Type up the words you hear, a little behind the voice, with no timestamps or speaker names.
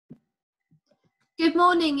Good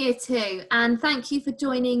morning, Year 2, and thank you for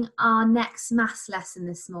joining our next maths lesson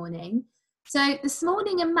this morning. So this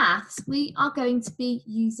morning in maths, we are going to be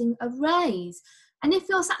using arrays. And if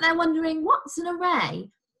you're sat there wondering, what's an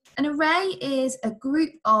array? An array is a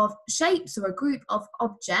group of shapes or a group of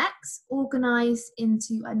objects organised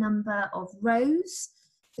into a number of rows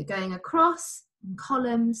that are going across and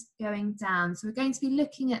columns going down. So we're going to be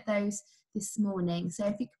looking at those this morning. So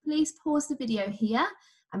if you could please pause the video here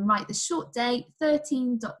and write the short date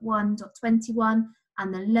 13.1.21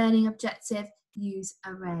 and the learning objective, use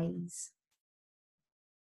arrays.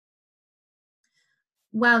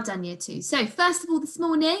 Well done, Year 2. So first of all this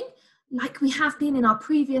morning, like we have been in our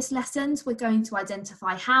previous lessons, we're going to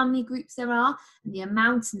identify how many groups there are and the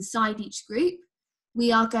amount inside each group.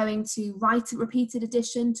 We are going to write a repeated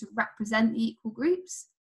addition to represent the equal groups.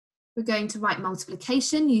 We're going to write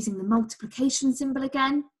multiplication using the multiplication symbol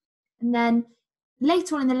again. And then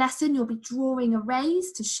later on in the lesson, you'll be drawing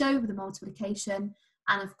arrays to show the multiplication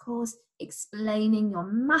and, of course, explaining your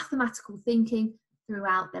mathematical thinking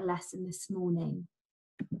throughout the lesson this morning.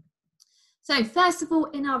 So first of all,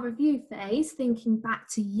 in our review phase, thinking back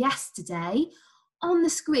to yesterday, on the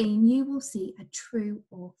screen, you will see a true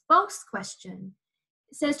or false question.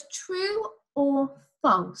 It says true or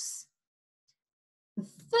false. The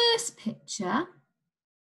first picture,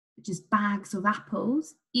 which is bags of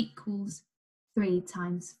apples, equals 3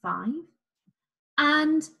 times 5.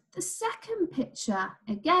 And the second picture,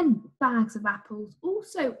 again, bags of apples,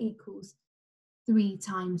 also equals 3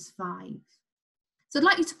 times 5. So I'd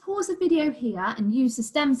like you to pause the video here and use the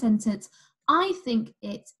STEM sentence, I think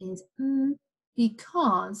it is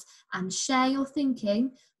because, and share your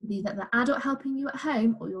thinking with either the adult helping you at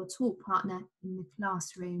home or your talk partner in the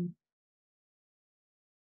classroom.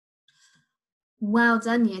 Well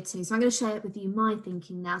done, Year 2. So I'm going to share it with you my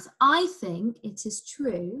thinking now. So I think it is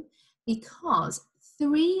true because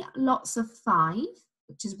 3 lots of 5,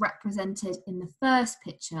 which is represented in the first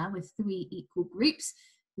picture with 3 equal groups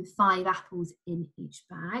with 5 apples in each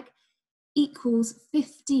bag, equals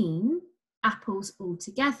 15 apples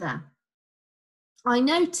altogether. I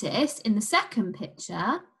notice in the second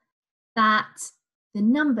picture that the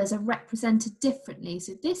numbers are represented differently.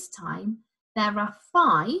 So this time there are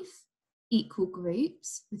 5 equal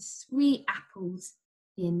groups with 3 apples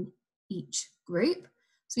in each group.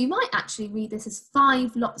 So we might actually read this as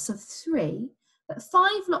 5 lots of 3, but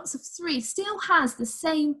 5 lots of 3 still has the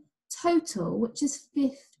same total, which is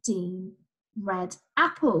 15 red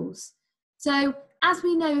apples. So as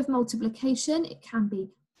we know with multiplication, it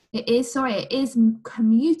is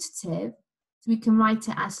commutative. So we can write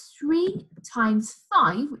it as 3 times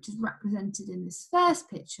 5, which is represented in this first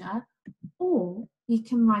picture, or we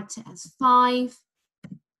can write it as 5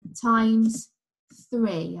 times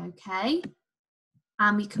 3, okay?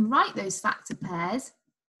 And we can write those factor pairs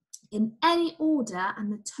in any order and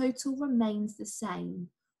the total remains the same.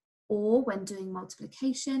 Or when doing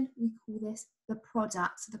multiplication, we call this the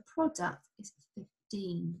product. So the product is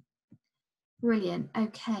 15. Brilliant.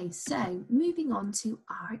 Okay, so moving on to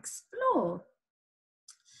our explore.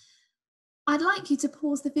 I'd like you to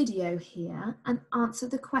pause the video here and answer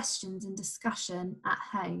the questions in discussion at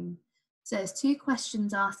home. So there's 2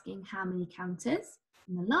 questions asking how many counters,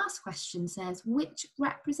 and the last question says which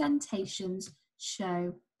representations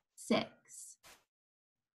show 6.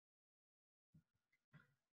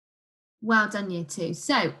 Well done, Year 2.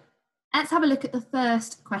 So let's have a look at the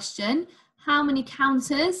first question. How many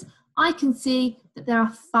counters? I can see that there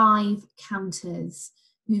are 5 counters.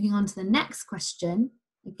 Moving on to the next question.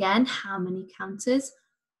 Again, how many counters?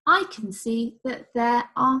 I can see that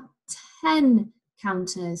there are 10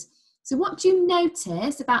 counters. So what do you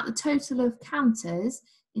notice about the total of counters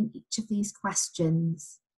in each of these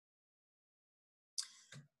questions?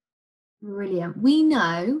 Brilliant. We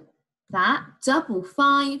know that double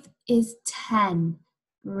 5 is 10.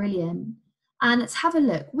 Brilliant. And let's have a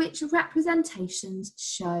look. Which representations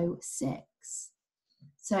show 6?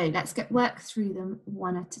 So let's work through them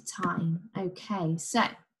one at a time. Okay, so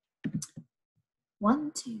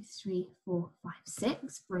 1, 2, 3, 4, 5,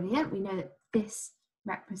 6. Brilliant. We know that this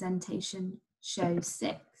representation shows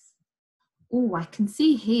 6. Oh, I can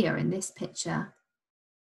see here in this picture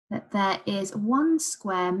that there is 1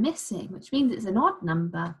 square missing, which means it's an odd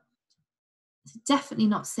number. It's definitely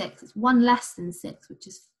not 6. It's 1 less than 6, which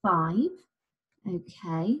is 5.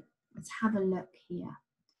 Okay, let's have a look here.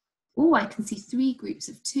 Oh, I can see 3 groups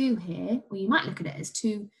of 2 here, or you might look at it as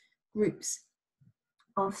 2 groups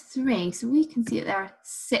of 3. So we can see that there are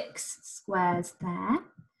 6 squares there.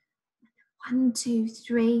 1, 2,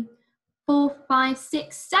 3, 4, 5,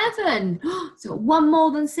 6, 7. So 1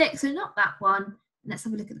 more than 6, so not that one. Let's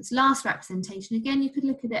have a look at this last representation. Again, you could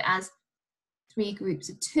look at it as 3 groups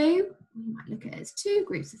of 2. We might look at it as 2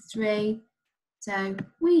 groups of 3. So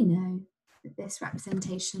we know that this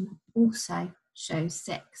representation also shows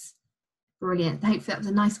 6. Brilliant. Hopefully that was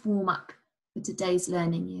a nice warm-up for today's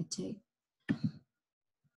learning, Year 2.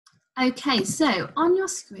 Okay, so on your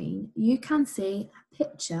screen, you can see a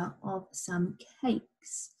picture of some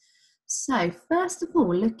cakes. So first of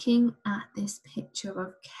all, looking at this picture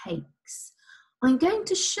of cakes, I'm going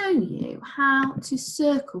to show you how to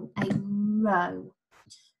circle a row.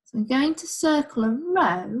 So I'm going to circle a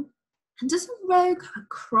row, and does a row go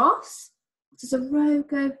across or does a row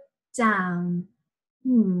go down?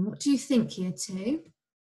 What do you think, Year 2?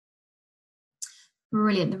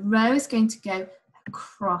 Brilliant, the row is going to go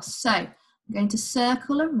across. So I'm going to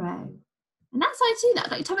circle a row. And as I do that,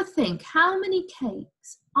 I'd like to have a think. How many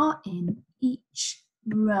cakes are in each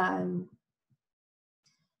row?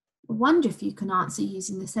 I wonder if you can answer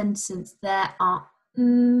using the sentence, there are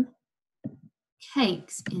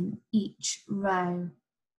cakes in each row.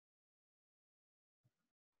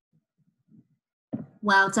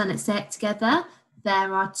 Well done, let's say it together.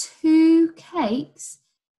 There are 2 cakes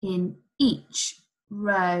in each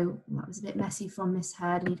row. That was a bit messy from Miss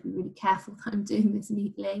Heard. I need to be really careful that I'm doing this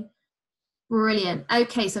neatly. Brilliant.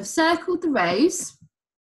 Okay, so I've circled the rows.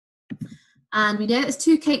 And we know there's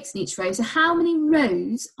 2 cakes in each row. So how many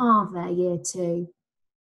rows are there, Year 2?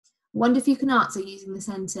 Wonder if you can answer using the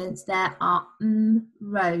sentence, there are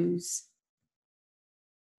rows.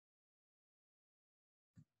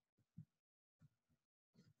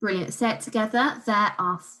 Brilliant. Say it together. There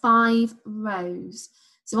are 5 rows.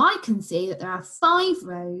 So I can see that there are 5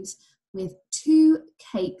 rows with 2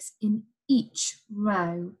 cakes in each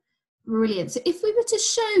row. Brilliant. So if we were to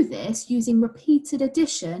show this using repeated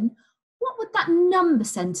addition, what would that number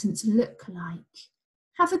sentence look like?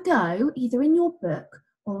 Have a go either in your book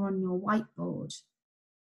or on your whiteboard.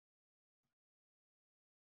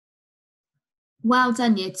 Well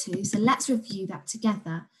done, Year 2. So let's review that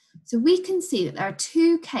together. So we can see that there are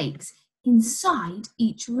 2 cakes inside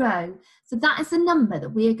each row. So that is the number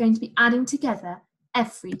that we are going to be adding together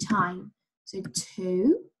every time. So 2,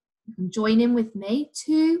 you can join in with me.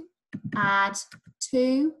 2, add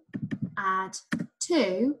 2, add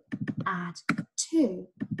 2, add 2,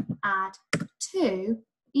 add 2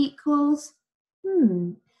 equals,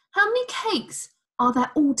 how many cakes are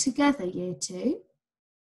there all together, Year 2?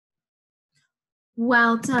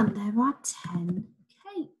 Well done, there are 10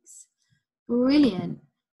 cakes. Brilliant.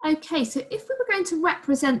 Okay, so if we were going to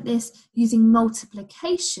represent this using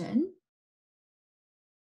multiplication,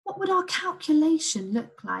 what would our calculation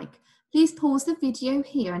look like? Please pause the video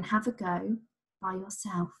here and have a go by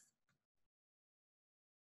yourself.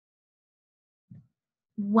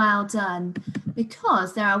 Well done.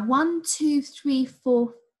 Because there are 1, 2, 3,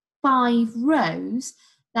 4, 5 rows,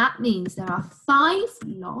 that means there are 5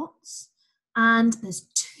 lots and there's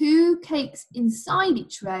 2 cakes inside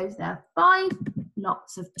each row. There are 5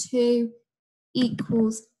 lots of 2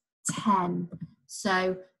 equals 10.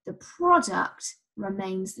 So the product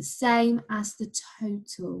remains the same as the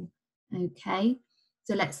total. Okay,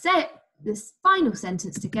 so let's say this final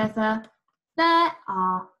sentence together. There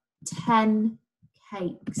are 10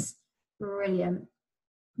 cakes. Brilliant.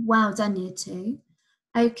 Well done, Year 2.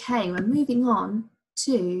 Okay, we're moving on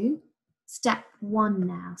to step 1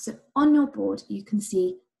 now. So on your board, you can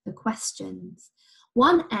see the questions.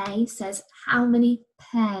 1A says, how many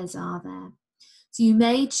pairs are there? So you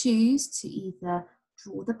may choose to either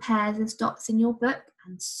draw the pairs as dots in your book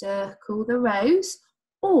and circle the rows,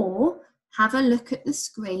 or have a look at the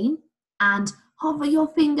screen and hover your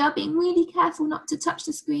finger, being really careful not to touch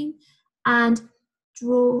the screen, and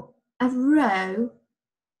draw a group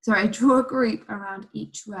around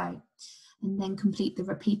each row, and then complete the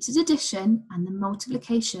repeated addition and the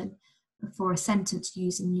multiplication for a sentence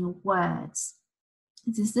using your words.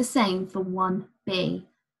 This is the same for 1B.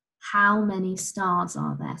 How many stars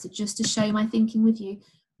are there? So just to show my thinking with you,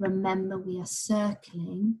 remember we are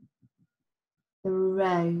circling the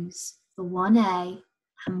rows for 1A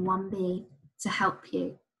and 1B to help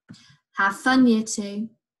you. Have fun, Year 2.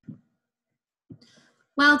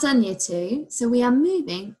 Well done, Year 2. So we are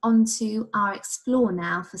moving on to our Explore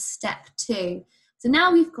now for step 2. So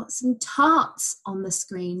now we've got some tarts on the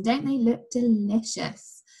screen. Don't they look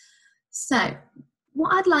delicious? So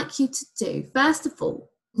what I'd like you to do, first of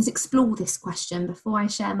all, is explore this question before I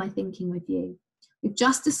share my thinking with you. We've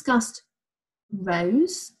just discussed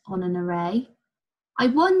rows on an array. I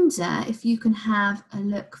wonder if you can have a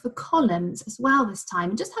look for columns as well this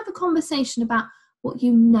time and just have a conversation about what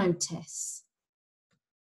you notice.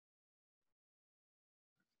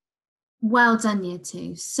 Well done, Year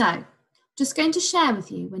 2. So, just going to share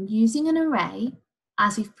with you, when using an array,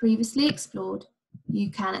 as we've previously explored,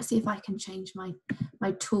 you can, let's see if I can change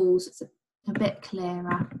my tools, it's a bit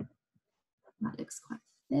clearer. That looks quite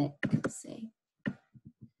thick, let's see.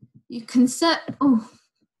 You can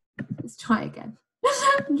let's try again.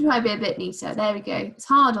 Try to be a bit neater, there we go. It's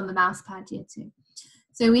hard on the mouse pad, Year 2.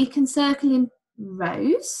 So we can circle in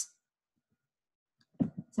rows.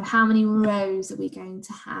 So how many rows are we going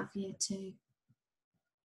to have, Year 2?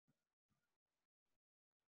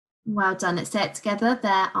 Well done, let's say it together.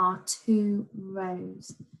 There are 2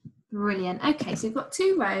 rows. Brilliant. Okay, so we've got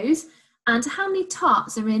 2 rows. And how many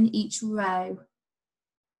tarts are in each row?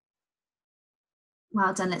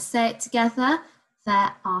 Well done, let's say it together.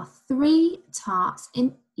 There are 3 tarts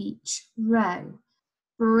in each row.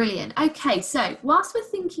 Brilliant. Okay, so whilst we're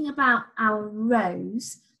thinking about our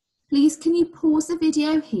rows, please can you pause the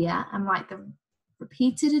video here and write the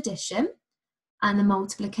repeated addition and the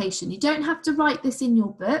multiplication. You don't have to write this in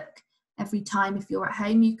your book every time if you're at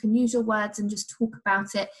home. You can use your words and just talk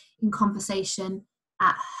about it in conversation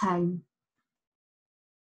at home.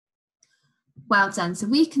 Well done. So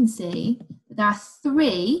we can see that there are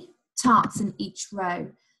 3 tarts in each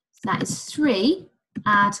row. So that is 3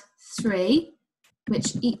 add 3,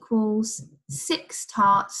 which equals 6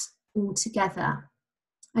 tarts altogether.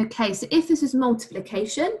 Okay, so if this is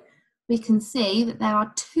multiplication, we can see that there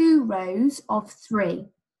are 2 rows of 3.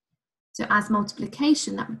 So as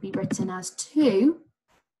multiplication, that would be written as 2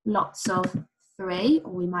 lots of 3,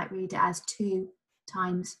 or we might read it as 2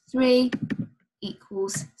 times 3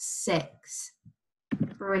 equals 6.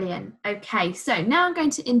 Brilliant. Okay, so now I'm going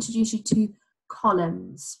to introduce you to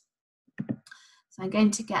columns. So I'm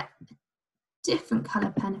going to get a different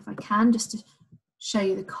colour pen if I can, just to show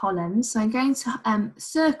you the columns. So I'm going to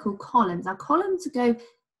circle columns. Our columns go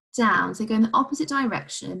down, so they go in the opposite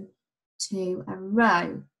direction to a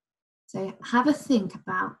row. So have a think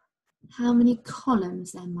about how many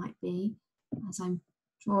columns there might be as I'm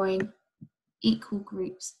drawing equal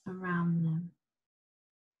groups around them.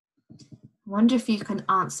 I wonder if you can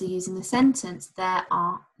answer using the sentence, there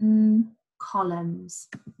are columns.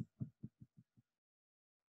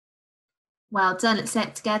 Well done, let's say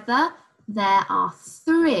it together. There are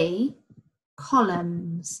 3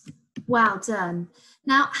 columns. Well done.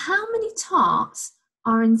 Now, how many tarts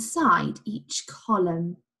are inside each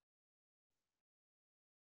column?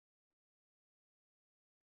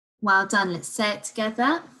 Well done, let's say it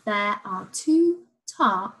together. There are 2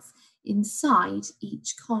 tarts inside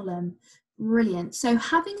each column. Brilliant. So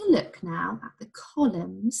having a look now at the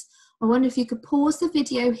columns, I wonder if you could pause the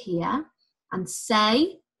video here and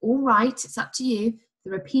say, all right, it's up to you, the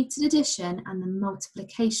repeated addition and the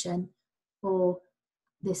multiplication for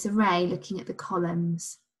this array looking at the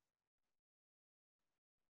columns.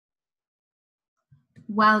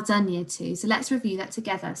 Well done, Year 2. So let's review that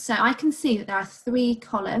together. So I can see that there are 3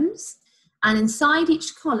 columns, and inside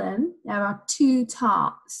each column there are 2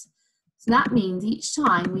 tarts. So that means each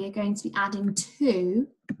time we are going to be adding 2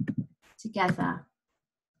 together.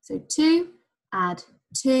 So 2 add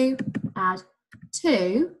 2 add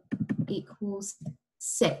 2 equals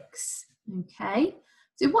 6. Okay,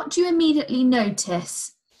 so what do you immediately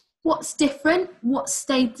notice? What's different? What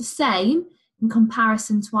stayed the same in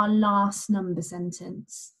comparison to our last number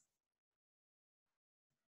sentence?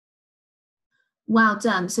 Well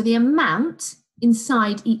done. So the amount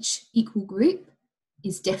inside each equal group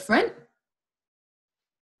is different.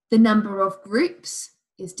 The number of groups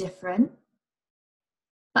is different,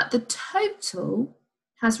 but the total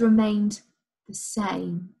has remained the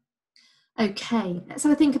same. Okay, let's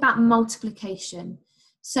have a think about multiplication.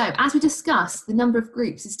 So as we discussed, the number of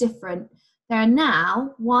groups is different. There are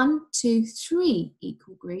now 1, 2, 3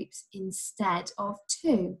 equal groups instead of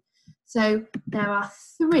 2. So there are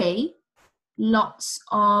 3 lots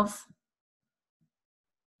of,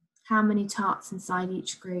 how many tarts inside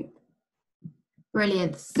each group?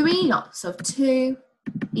 Brilliant. 3 lots of 2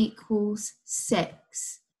 equals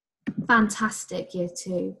 6. Fantastic, Year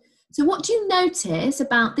 2. So what do you notice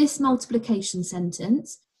about this multiplication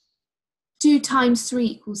sentence? 2 times 3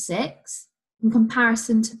 equals 6. In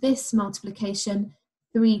comparison to this multiplication,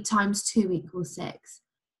 3 times 2 equals 6.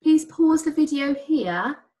 Please pause the video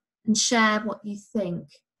here and share what you think.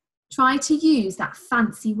 Try to use that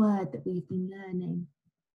fancy word that we've been learning.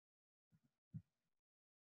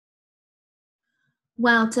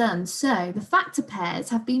 Well done. So the factor pairs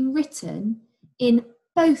have been written in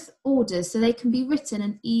both orders, so they can be written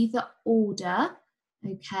in either order,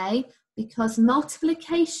 okay, because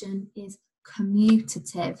multiplication is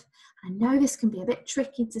commutative. I know this can be a bit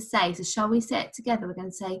tricky to say, so shall we say it together? We're going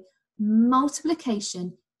to say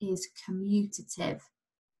multiplication is commutative.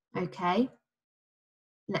 Okay,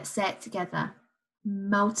 let's say it together.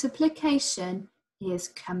 Multiplication is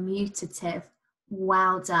commutative.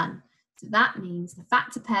 Well done. So that means the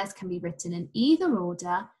factor pairs can be written in either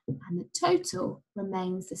order and the total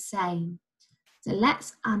remains the same. So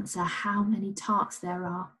let's answer how many tarts there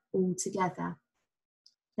are altogether.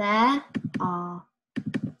 There are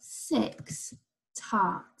 6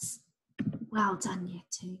 tarts. Well done, Year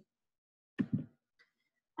 2.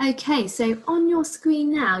 Okay, so on your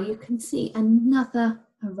screen now, you can see another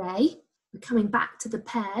array. We're coming back to the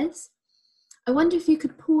pairs. I wonder if you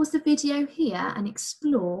could pause the video here and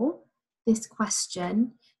explore this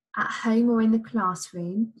question at home or in the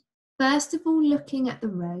classroom. First of all, looking at the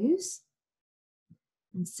rows,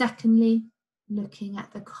 and secondly, looking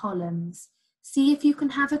at the columns. See if you can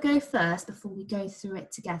have a go first before we go through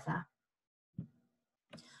it together.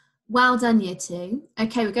 Well done, Year 2.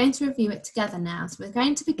 Okay, we're going to review it together now. So we're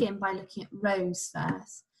going to begin by looking at rows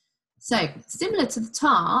first. So similar to the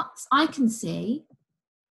tarts, I can see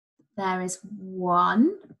there is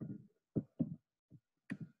 1,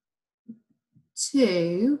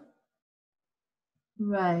 2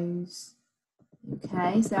 rows.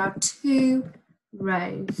 Okay, so there are 2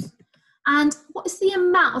 rows. And what is the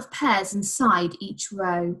amount of pairs inside each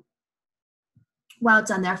row? Well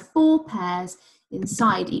done, there are 4 pairs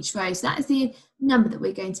inside each row. So that is the number that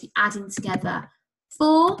we're going to be adding together.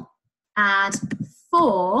 4 add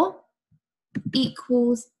 4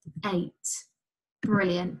 equals 8.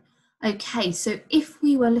 Brilliant. Okay, so if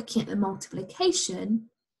we were looking at the multiplication,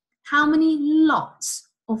 how many lots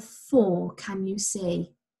of 4 can you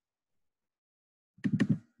see?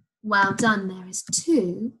 Well done, there is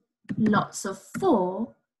 2 lots of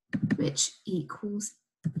 4, which equals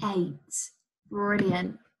 8.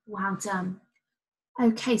 Brilliant, well done.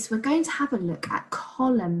 Okay, so we're going to have a look at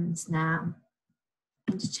columns now.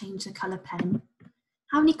 I'm going to change the colour pen.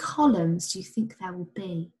 How many columns do you think there will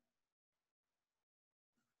be?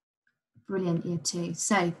 Brilliant, Year 2.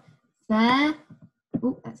 So there,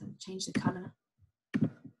 oh, let's change the colour. So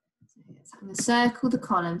I'm going to circle the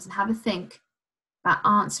columns and have a think about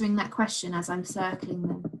answering that question as I'm circling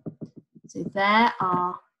them. So there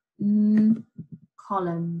are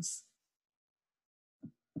columns.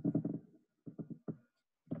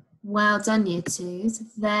 Well done, Year 2. So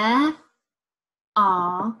there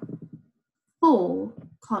are 4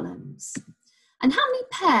 columns. And how many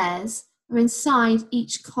pairs are inside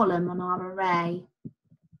each column on our array?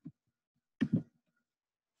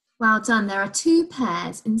 Well done, there are 2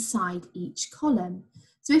 pairs inside each column.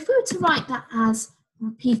 So if we were to write that as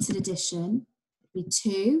repeated addition, it'd be 2,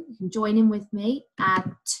 you can join in with me,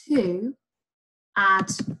 add 2,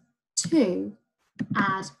 add 2,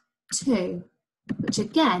 add 2, which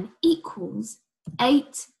again equals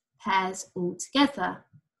 8 pairs altogether.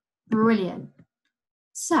 Brilliant.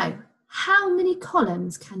 So, how many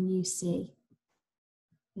columns can you see?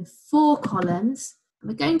 We have 4 columns, and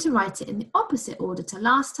we're going to write it in the opposite order to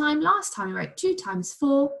last time. Last time we wrote 2 times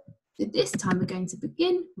 4, so this time we're going to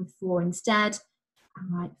begin with 4 instead,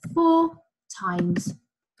 and write 4 times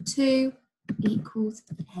 2 equals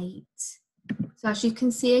 8. So as you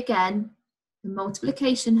can see again, the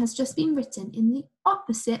multiplication has just been written in the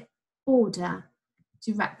opposite order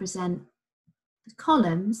to represent the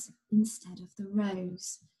columns instead of the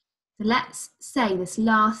rows. So let's say this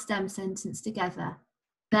last stem sentence together.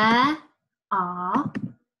 There are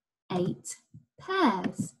 8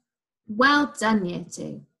 pairs. Well done, Year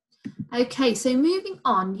 2. Okay, so moving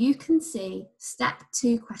on, you can see step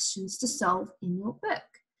 2 questions to solve in your book.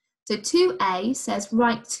 So 2A says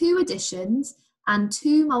write 2 additions and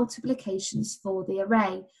 2 multiplications for the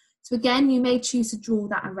array. So again, you may choose to draw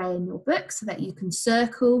that array in your book so that you can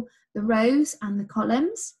circle the rows and the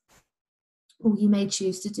columns, or you may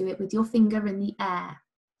choose to do it with your finger in the air.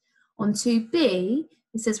 On 2B,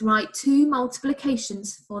 it says write 2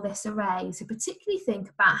 multiplications for this array. So particularly think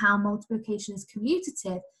about how multiplication is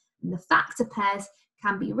commutative and the factor pairs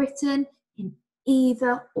can be written in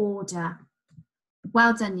either order.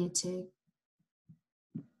 Well done, Year 2.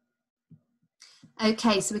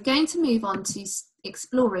 Okay, so we're going to move on to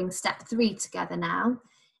exploring step 3 together now.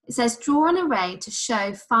 It says draw an array to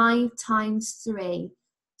show 5 times 3.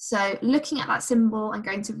 So looking at that symbol, I'm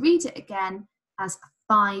going to read it again as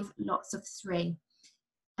 5 lots of 3.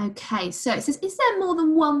 Okay, so it says, is there more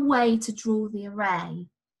than one way to draw the array?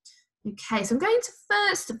 Okay, so I'm going to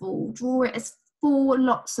first of all draw it as 4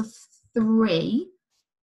 lots of 3.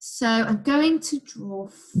 So I'm going to draw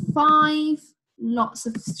 5 lots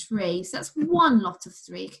of 3. So that's 1 lot of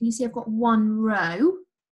 3. Can you see I've got 1 row?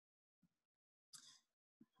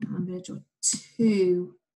 I'm going to draw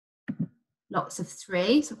 2 lots of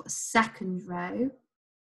 3. So I've got a second row.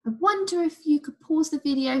 I wonder if you could pause the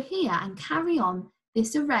video here and carry on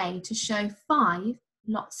this array to show 5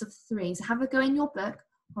 lots of 3. So have a go in your book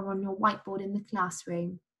or on your whiteboard in the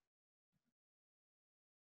classroom.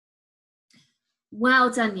 Well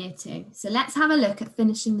done, Year 2. So let's have a look at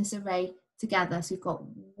finishing this array together. So we've got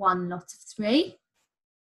 1 lot of 3,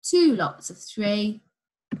 2 lots of 3,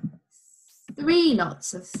 3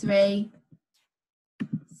 lots of 3,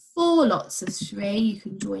 4 lots of 3, you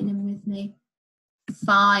can join in with me,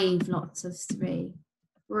 5 lots of 3.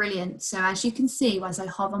 Brilliant. So as you can see, as I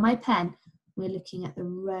hover my pen, we're looking at the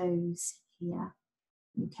rows here.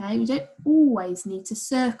 Okay, we don't always need to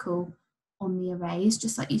circle on the arrays,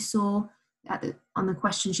 just like you saw on the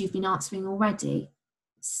questions you've been answering already.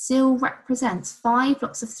 It still represents 5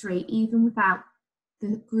 lots of 3, even without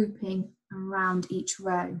the grouping around each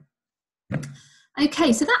row.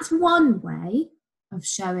 Okay, so that's one way of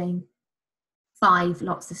showing 5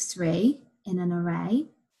 lots of 3 in an array.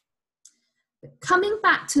 But coming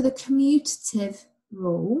back to the commutative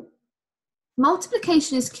rule,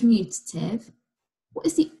 multiplication is commutative. What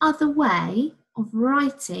is the other way of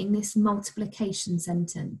writing this multiplication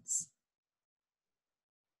sentence?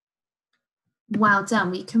 Well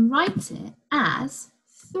done. We can write it as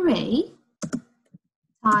 3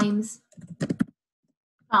 times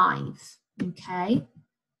 5. Okay.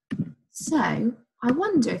 So I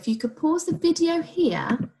wonder if you could pause the video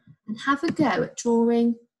here and have a go at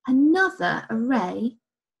drawing another array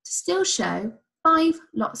to still show 5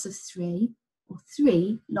 lots of 3 or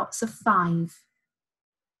 3 lots of 5.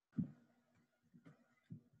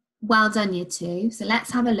 Well done, Year 2. So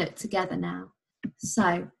let's have a look together now.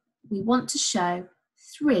 So we want to show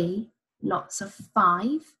 3 lots of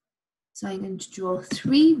 5. So I'm going to draw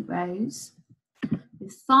 3 rows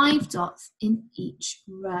with 5 dots in each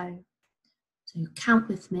row. So count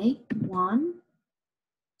with me, 1,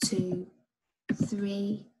 2,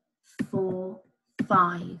 3, 4,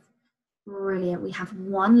 5. Brilliant. We have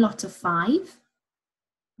 1 lot of 5.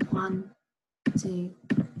 1, 2,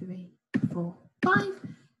 3, 4, 5.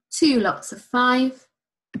 2 lots of 5.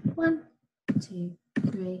 1, 2,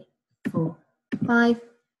 3, 4, 5.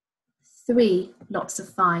 3 lots of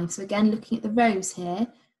 5. So again, looking at the rows here,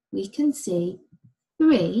 we can see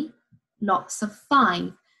 3 lots of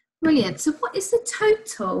 5. Brilliant. So what is the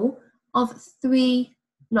total of 3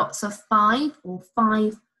 lots of 5 or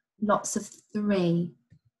 5 lots of 3?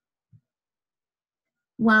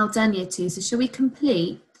 Well done, Year 2. So shall we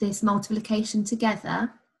complete this multiplication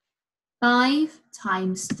together? 5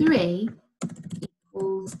 times 3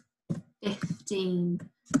 equals 15.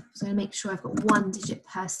 So I'm going to make sure I've got 1 digit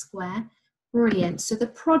per square. Brilliant. So the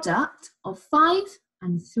product of 5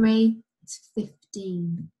 and 3 is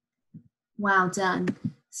 15. Well done.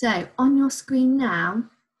 So on your screen now,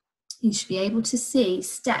 you should be able to see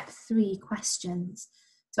step 3 questions.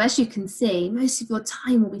 So as you can see, most of your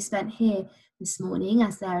time will be spent here this morning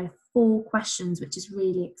as there are 4 questions, which is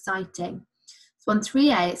really exciting. So on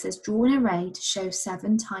 3A, it says draw an array to show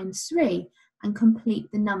 7 times 3 and complete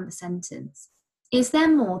the number sentence. Is there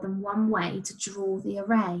more than one way to draw the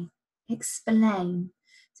array? Explain.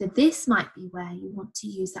 So this might be where you want to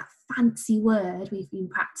use that fancy word we've been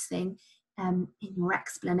practicing in your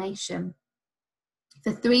explanation.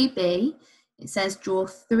 For 3B, it says draw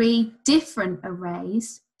 3 different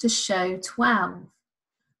arrays to show 12,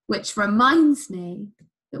 which reminds me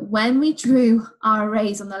that when we drew our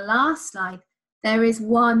arrays on the last slide, there is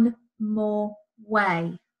one more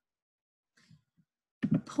way.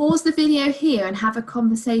 Pause the video here and have a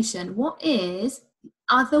conversation. What is the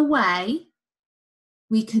other way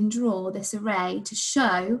we can draw this array to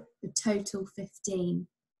show the total 15?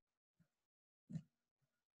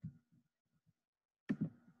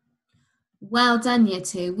 Well done, Year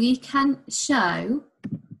 2. We can show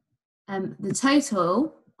the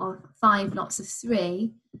total of 5 lots of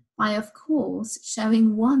 3 by, of course,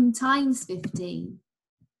 showing 1 times 15.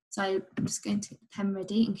 So I'm just going to get the pen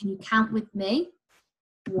ready, and can you count with me?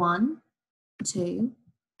 1, 2,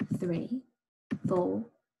 3, 4,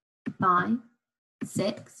 5,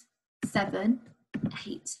 6, 7,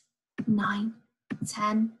 8, 9,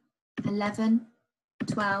 10, 11,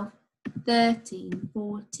 12, 13,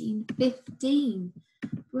 14, 15.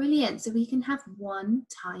 Brilliant. So we can have 1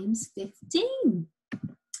 times 15.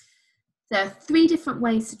 There are 3 different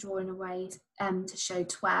ways to draw an array to show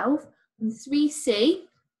 12. On 3C,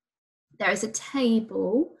 there is a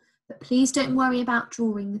table, but please don't worry about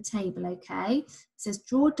drawing the table, okay? It says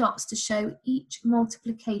draw dots to show each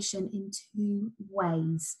multiplication in 2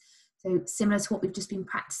 ways. So similar to what we've just been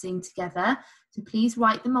practicing together. So please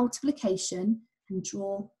write the multiplication and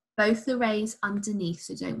draw both arrays underneath,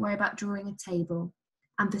 so don't worry about drawing a table.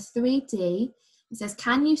 And for 3D, it says,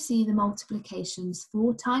 can you see the multiplications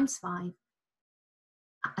 4 times 5?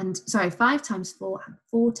 And sorry, 5 times 4 and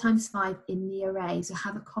 4 times 5 in the array. So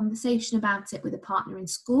have a conversation about it with a partner in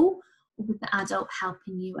school or with the adult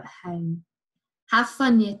helping you at home. Have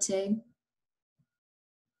fun, Year 2.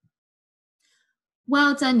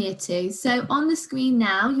 Well done, Year 2. So on the screen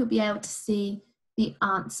now, you'll be able to see the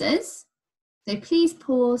answers. So please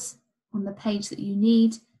pause on the page that you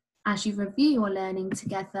need as you review your learning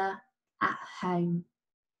together at home.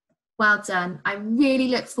 Well done. I really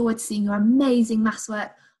look forward to seeing your amazing maths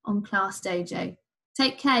work on Class Dojo.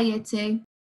 Take care, Year 2.